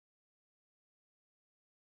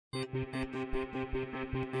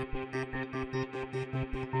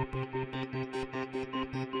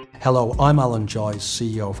Hello, I'm Alan Joyce,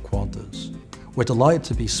 CEO of Qantas. We're delighted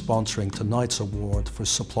to be sponsoring tonight's award for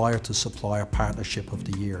Supplier to Supplier Partnership of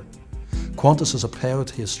the Year. Qantas has a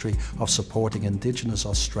proud history of supporting Indigenous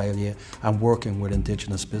Australia and working with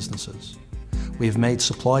Indigenous businesses. We have made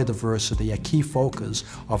supply diversity a key focus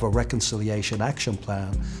of our Reconciliation Action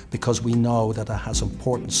Plan because we know that it has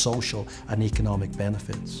important social and economic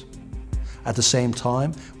benefits. At the same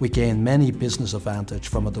time, we gain many business advantage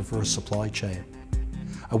from a diverse supply chain.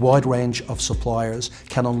 A wide range of suppliers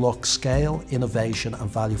can unlock scale, innovation and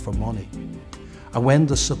value for money. And when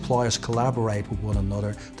the suppliers collaborate with one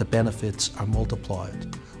another, the benefits are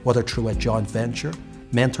multiplied, whether through a joint venture,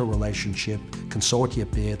 mentor relationship, consortia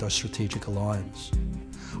bid or strategic alliance.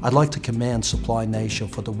 I'd like to commend Supply Nation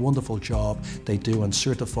for the wonderful job they do in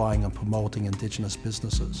certifying and promoting Indigenous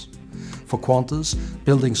businesses. For Qantas,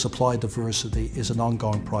 building supply diversity is an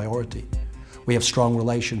ongoing priority. We have strong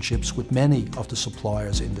relationships with many of the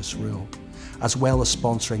suppliers in this room, as well as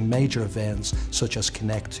sponsoring major events such as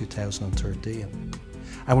Connect 2013.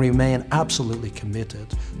 And we remain absolutely committed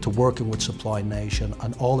to working with Supply Nation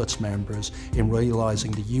and all its members in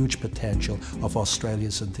realising the huge potential of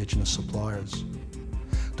Australia's Indigenous suppliers.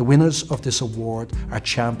 The winners of this award are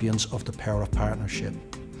champions of the power of partnership.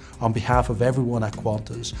 On behalf of everyone at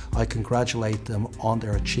Qantas, I congratulate them on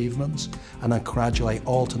their achievements and I congratulate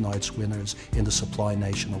all tonight's winners in the Supply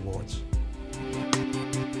Nation Awards.